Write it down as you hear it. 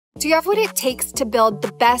Do you have what it takes to build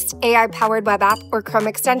the best AI-powered web app or Chrome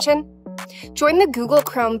extension? Join the Google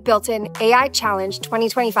Chrome Built-in AI Challenge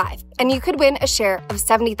 2025, and you could win a share of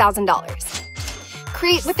 $70,000.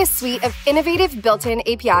 Create with a suite of innovative built-in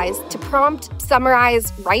APIs to prompt,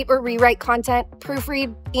 summarize, write or rewrite content,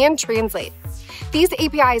 proofread, and translate. These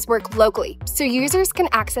APIs work locally, so users can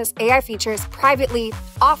access AI features privately,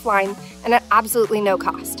 offline, and at absolutely no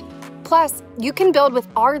cost. Plus, you can build with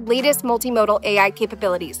our latest multimodal AI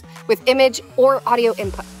capabilities with image or audio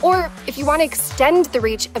input. Or if you want to extend the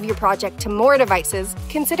reach of your project to more devices,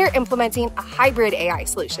 consider implementing a hybrid AI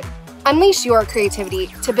solution. Unleash your creativity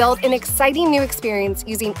to build an exciting new experience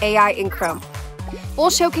using AI in Chrome. We'll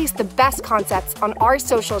showcase the best concepts on our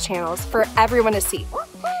social channels for everyone to see.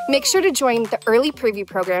 Make sure to join the early preview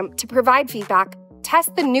program to provide feedback,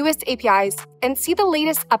 test the newest APIs, and see the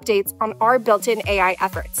latest updates on our built-in AI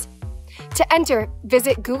efforts. To enter,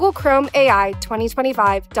 visit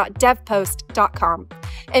googlechromei2025.devpost.com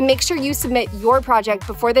and make sure you submit your project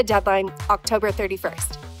before the deadline, October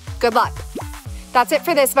 31st. Good luck! That's it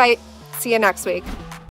for this bite. See you next week.